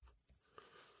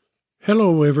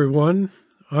Hello, everyone.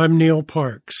 I'm Neil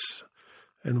Parks,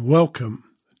 and welcome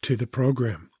to the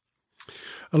program.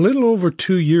 A little over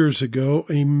 2 years ago,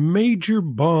 a major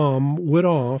bomb went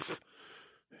off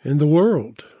in the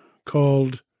world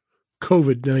called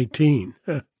COVID-19.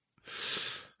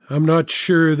 I'm not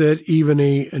sure that even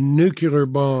a nuclear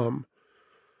bomb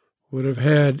would have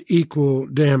had equal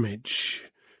damage.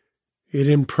 It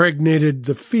impregnated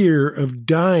the fear of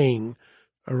dying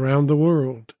around the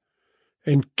world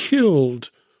and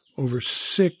killed over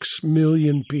 6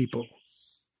 million people.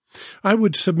 I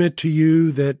would submit to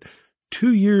you that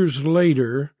 2 years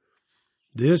later,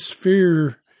 this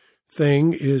fear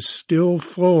thing is still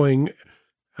flowing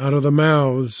out of the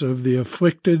mouths of the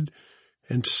afflicted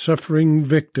and suffering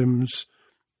victims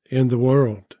in the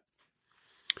world.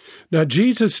 Now,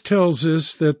 Jesus tells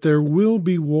us that there will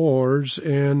be wars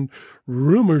and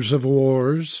rumors of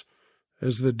wars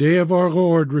as the day of our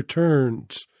Lord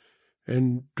returns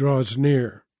and draws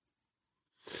near.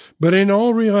 But in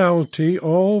all reality,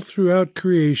 all throughout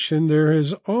creation, there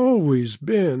has always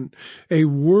been a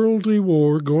worldly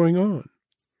war going on.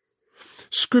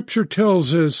 Scripture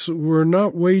tells us we're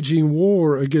not waging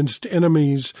war against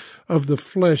enemies of the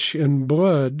flesh and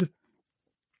blood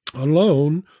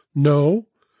alone. No,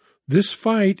 this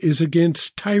fight is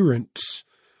against tyrants,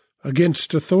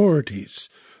 against authorities,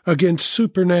 against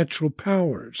supernatural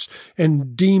powers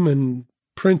and demon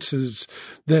princes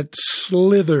that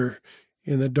slither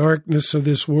in the darkness of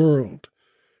this world,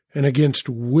 and against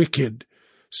wicked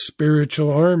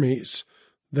spiritual armies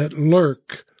that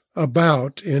lurk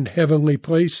about in heavenly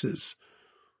places.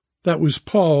 That was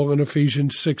Paul in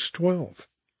Ephesians 6:12.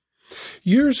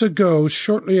 Years ago,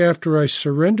 shortly after I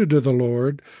surrendered to the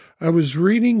Lord, I was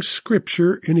reading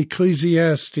Scripture in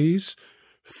Ecclesiastes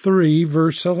 3,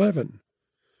 verse 11.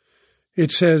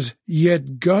 It says,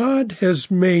 "Yet God has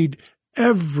made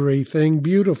everything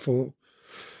beautiful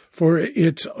for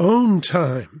its own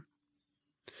time.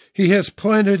 He has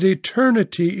planted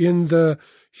eternity in the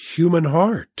human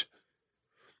heart.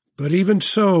 But even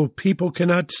so, people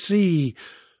cannot see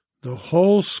the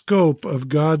whole scope of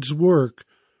God's work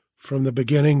from the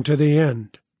beginning to the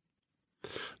end."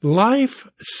 Life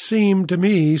seemed to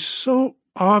me so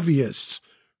obvious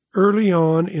early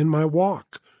on in my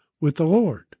walk with the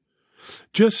Lord.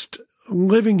 Just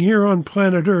living here on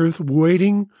planet Earth,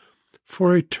 waiting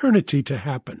for eternity to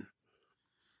happen.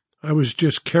 I was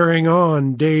just carrying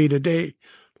on day-to-day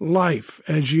life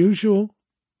as usual,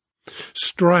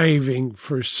 striving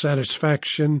for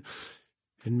satisfaction,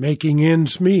 and making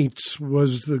ends meet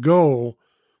was the goal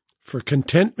for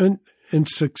contentment and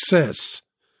success,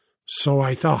 so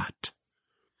I thought.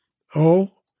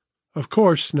 Oh, of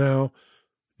course now,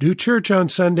 do church on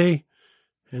Sunday,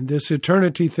 and this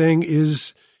eternity thing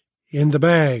is in the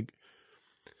bag.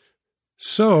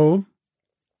 So,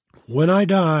 when I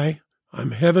die,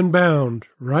 I'm heaven-bound,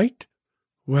 right?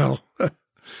 Well,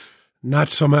 not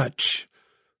so much.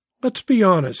 Let's be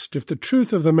honest. If the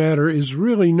truth of the matter is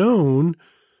really known,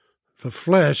 the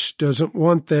flesh doesn't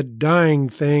want that dying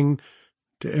thing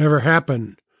to ever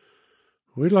happen.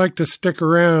 We'd like to stick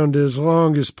around as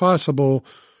long as possible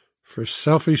for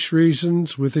selfish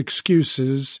reasons with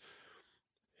excuses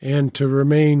and to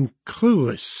remain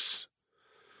clueless.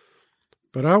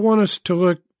 But I want us to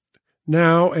look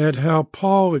now at how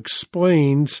Paul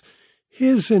explains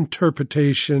his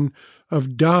interpretation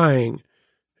of dying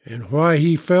and why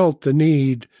he felt the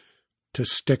need to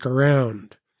stick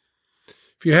around.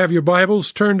 If you have your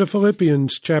Bibles, turn to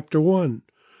Philippians chapter 1.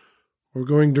 We're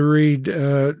going to read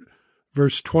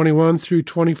verse 21 through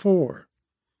 24.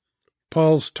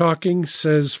 Paul's talking,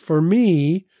 says, "For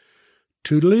me,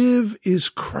 to live is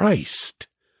Christ,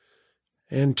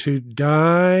 and to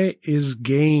die is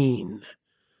gain.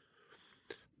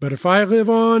 But if I live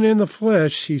on in the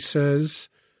flesh," he says,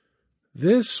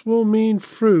 "this will mean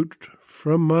fruit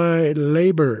from my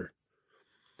labor.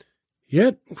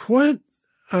 Yet what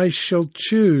I shall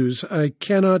choose I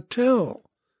cannot tell,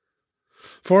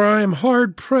 for I am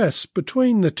hard pressed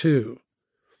between the two,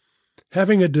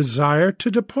 having a desire to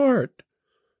depart."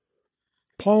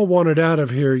 Paul wanted out of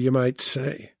here, you might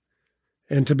say,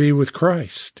 and to be with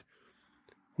Christ,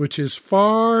 which is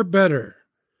far better.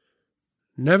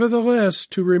 Nevertheless,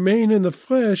 to remain in the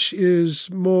flesh is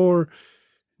more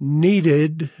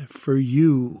needed for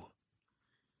you.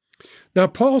 Now,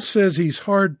 Paul says he's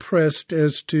hard-pressed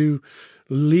as to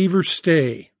leave or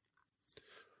stay.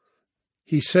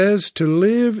 He says to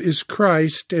live is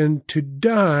Christ and to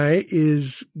die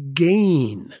is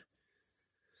gain.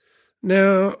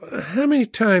 Now, how many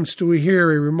times do we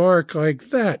hear a remark like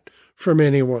that from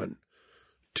anyone?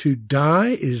 To die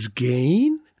is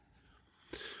gain?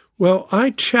 Well, I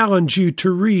challenge you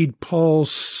to read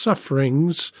Paul's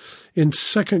sufferings in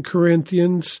 2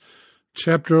 Corinthians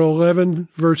chapter 11,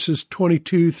 verses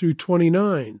 22 through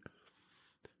 29.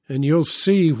 And you'll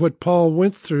see what Paul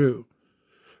went through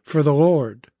for the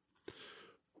Lord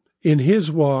in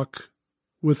his walk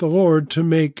with the Lord to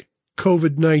make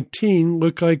COVID-19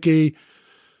 look like a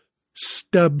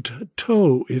stubbed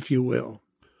toe, if you will.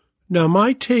 Now,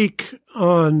 my take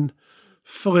on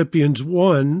Philippians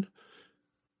 1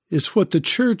 is what the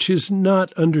church is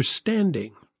not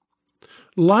understanding.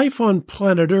 Life on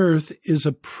planet Earth is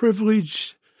a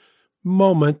privileged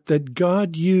moment that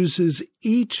God uses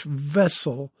each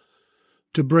vessel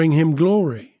to bring him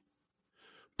glory.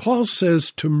 Paul says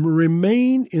to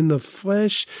remain in the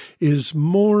flesh is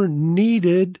more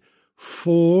needed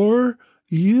for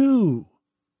you.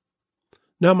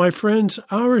 Now, my friends,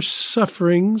 our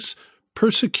sufferings,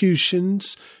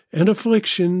 persecutions, and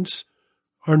afflictions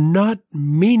are not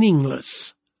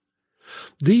meaningless.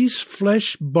 These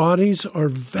flesh bodies are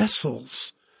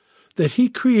vessels that he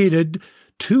created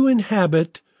to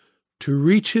inhabit, to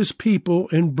reach his people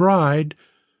and bride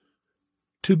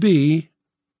to be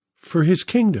for his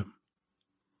kingdom.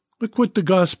 Look what the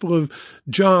Gospel of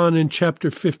John in chapter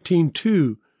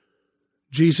 15:2,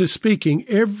 Jesus speaking,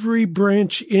 every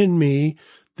branch in me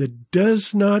that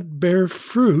does not bear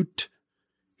fruit,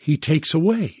 he takes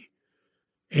away.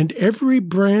 And every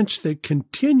branch that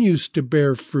continues to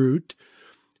bear fruit,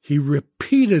 he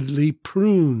repeatedly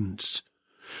prunes.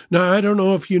 Now, I don't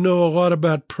know if you know a lot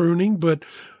about pruning, but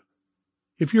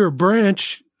if you're a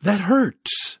branch, that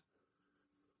hurts.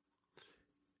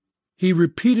 He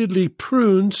repeatedly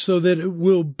prunes so that it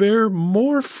will bear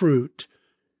more fruit,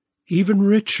 even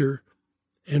richer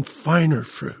and finer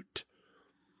fruit.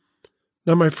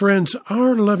 Now, my friends,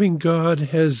 our loving God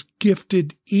has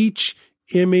gifted each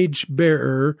image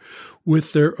bearer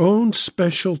with their own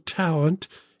special talent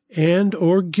and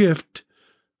or gift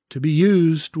to be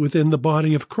used within the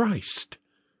body of Christ.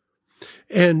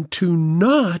 And to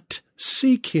not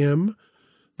seek him,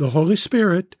 the Holy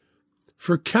Spirit,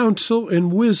 for counsel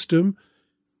and wisdom,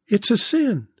 it's a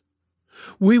sin.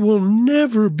 We will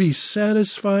never be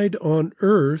satisfied on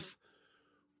earth,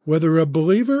 whether a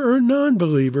believer or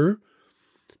non-believer,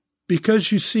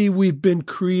 because you see, we've been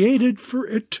created for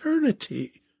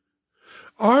eternity.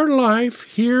 Our life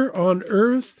here on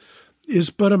earth is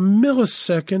but a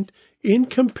millisecond in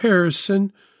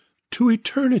comparison to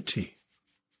eternity.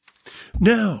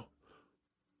 Now,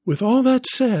 with all that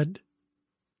said,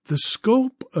 the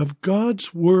scope of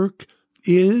God's work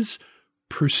is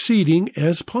proceeding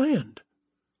as planned.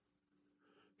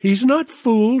 He's not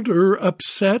fooled or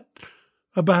upset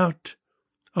about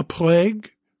a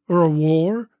plague or a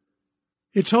war.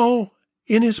 It's all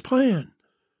in his plan.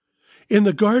 In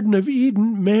the Garden of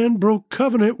Eden, man broke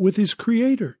covenant with his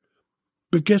Creator.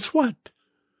 But guess what?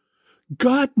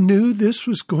 God knew this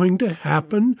was going to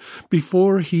happen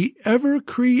before he ever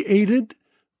created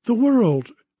the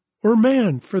world, or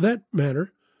man for that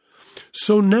matter.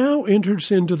 So now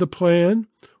enters into the plan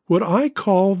what I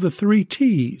call the 3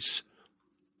 T's: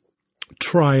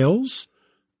 trials,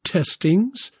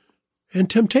 testings, and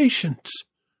temptations.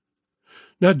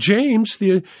 Now, James,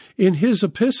 in his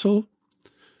epistle,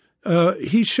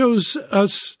 he shows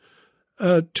us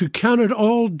to count it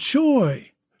all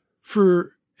joy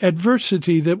for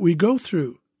adversity that we go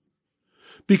through.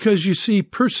 Because you see,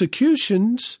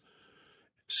 persecutions,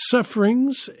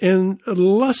 sufferings, and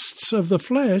lusts of the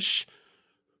flesh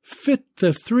fit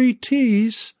the 3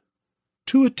 T's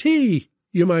to a T,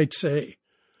 you might say.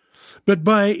 But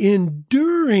by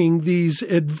enduring these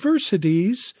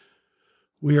adversities,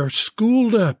 we are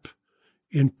schooled up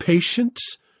in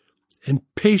patience, and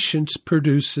patience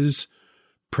produces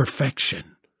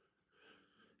perfection.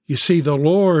 You see, the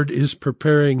Lord is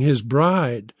preparing his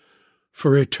bride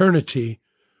for eternity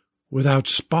without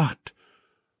spot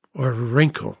or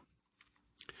wrinkle.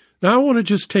 Now, I want to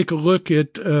just take a look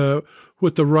at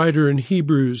what the writer in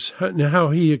Hebrews,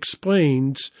 how he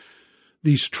explains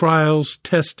these trials,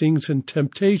 testings, and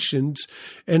temptations,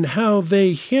 and how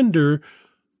they hinder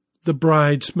the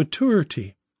bride's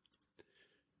maturity.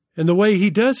 And the way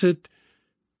he does it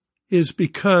is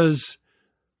because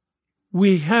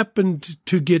we happen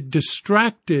to get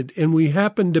distracted, and we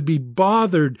happen to be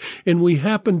bothered, and we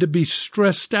happen to be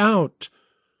stressed out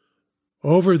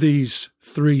over these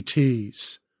 3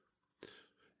 T's.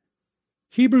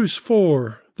 Hebrews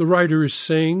 4, the writer is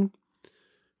saying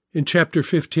in chapter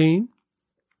 4,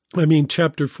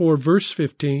 verse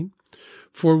 15,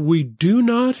 "For we do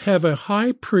not have a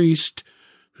high priest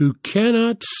who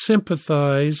cannot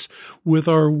sympathize with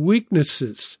our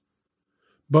weaknesses,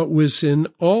 but was in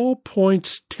all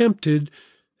points tempted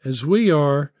as we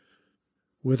are,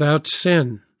 without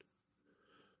sin.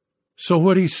 So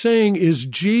what he's saying is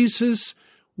Jesus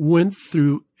went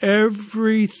through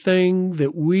everything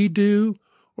that we do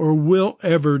or will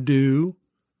ever do,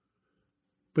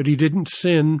 but he didn't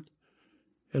sin.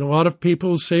 And a lot of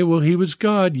people say, well, he was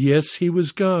God. Yes, he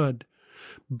was God.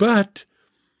 But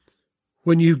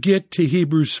when you get to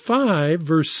Hebrews 5,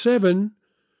 verse 7,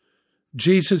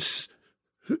 Jesus,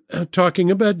 talking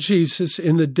about Jesus,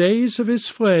 in the days of his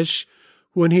flesh,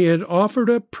 when he had offered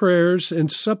up prayers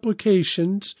and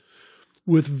supplications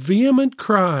with vehement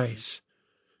cries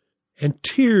and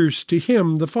tears to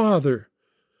him, the Father,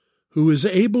 who is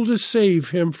able to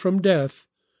save him from death,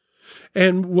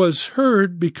 and was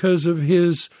heard because of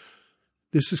his,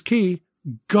 this is key,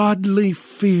 godly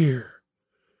fear.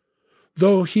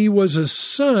 Though he was a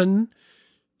son,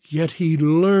 yet he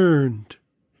learned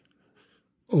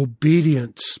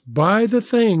obedience by the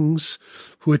things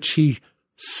which he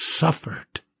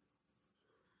suffered.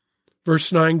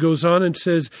 Verse 9 goes on and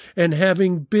says, and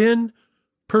having been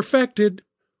perfected,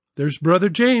 there's Brother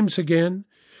James again,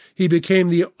 he became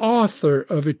the author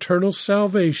of eternal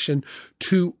salvation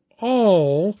to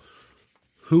all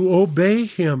who obey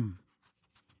him.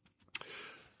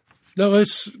 Now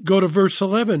let's go to verse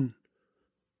 11.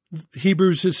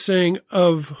 Hebrews is saying,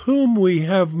 of whom we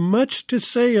have much to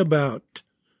say about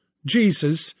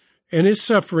Jesus and his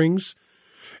sufferings,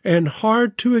 and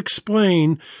hard to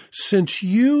explain, since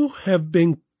you have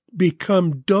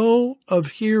become dull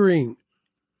of hearing.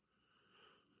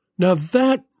 Now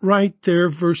that right there,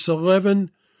 verse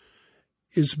 11,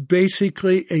 is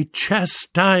basically a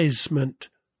chastisement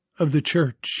of the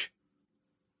church.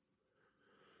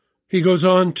 He goes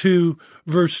on to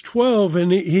verse 12,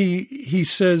 and he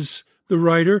says, the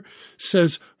writer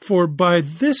says, for by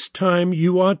this time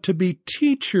you ought to be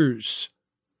teachers.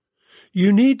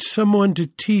 You need someone to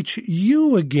teach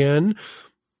you again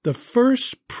the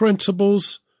first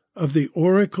principles of the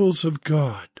oracles of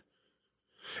God.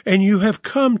 And you have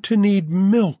come to need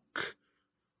milk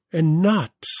and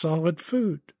not solid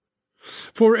food.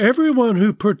 For everyone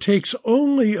who partakes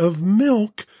only of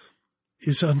milk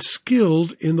is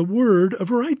unskilled in the word of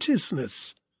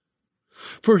righteousness,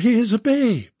 for he is a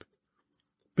babe.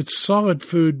 But solid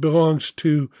food belongs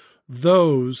to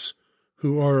those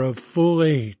who are of full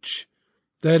age,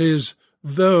 that is,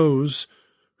 those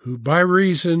who by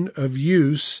reason of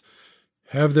use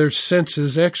have their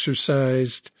senses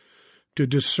exercised to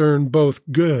discern both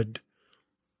good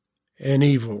and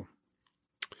evil.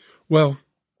 Well,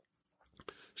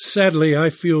 sadly, I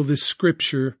feel this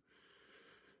scripture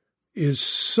is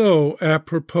so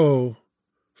apropos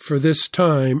for this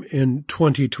time in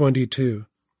 2022,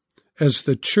 as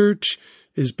the church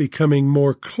is becoming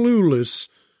more clueless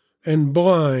and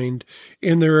blind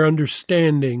in their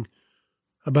understanding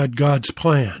about God's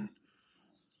plan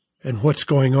and what's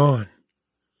going on.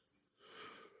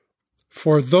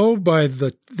 For though by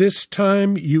this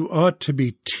time you ought to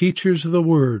be teachers of the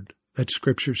word, that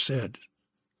scripture said,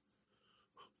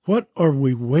 what are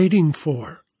we waiting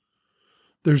for?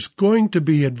 There's going to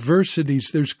be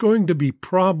adversities. There's going to be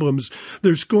problems.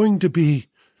 There's going to be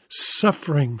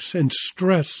sufferings and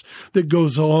stress that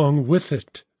goes along with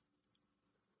it.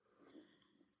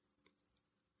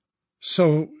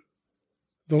 So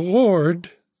the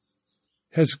Lord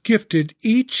has gifted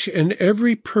each and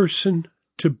every person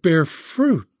to bear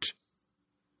fruit,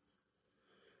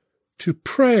 to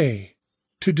pray,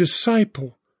 to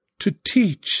disciple, to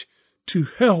teach, to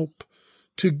help,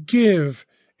 to give,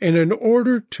 and in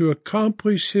order to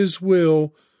accomplish His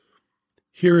will,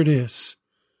 here it is.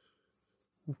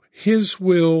 His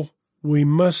will, we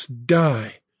must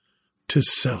die to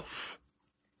self.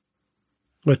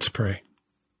 Let's pray.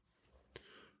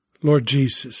 Lord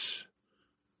Jesus,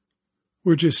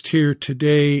 we're just here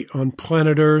today on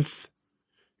planet Earth,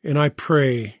 and I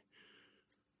pray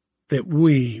that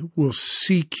we will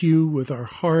seek you with our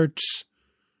hearts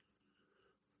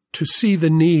to see the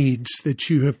needs that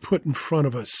you have put in front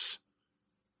of us.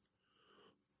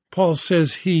 Paul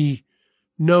says he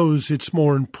knows it's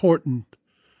more important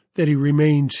that he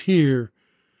remains here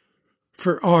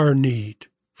for our need,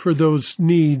 for those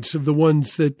needs of the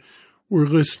ones that were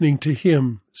listening to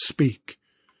him speak.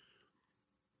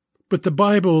 But the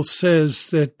Bible says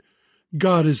that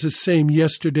God is the same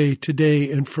yesterday, today,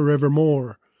 and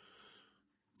forevermore.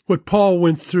 What Paul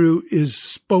went through is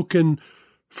spoken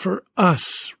for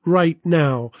us right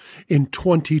now in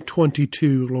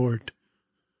 2022, Lord.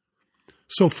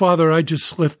 So, Father, I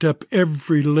just lift up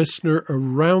every listener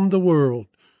around the world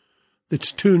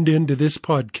that's tuned into this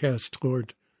podcast,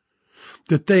 Lord,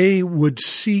 that they would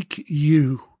seek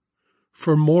you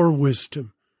for more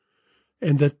wisdom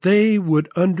and that they would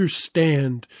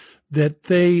understand that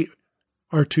they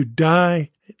are to die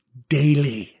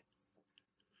daily.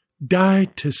 Die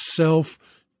to self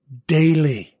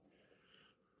daily.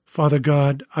 Father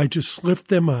God, I just lift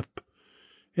them up,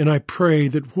 and I pray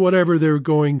that whatever they're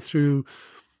going through,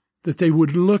 that they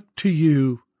would look to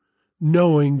you,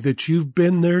 knowing that you've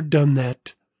been there, done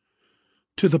that,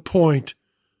 to the point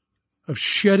of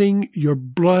shedding your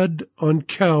blood on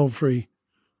Calvary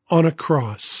on a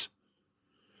cross.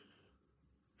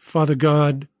 Father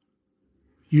God,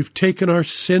 you've taken our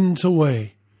sins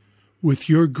away with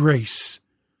your grace.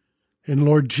 And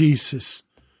Lord Jesus,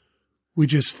 we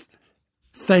just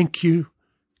thank you,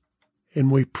 and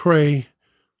we pray,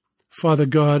 Father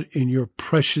God, in your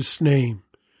precious name.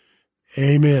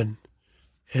 Amen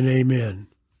and amen.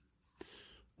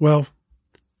 Well,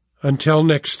 until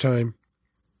next time,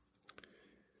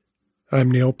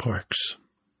 I'm Neil Parks.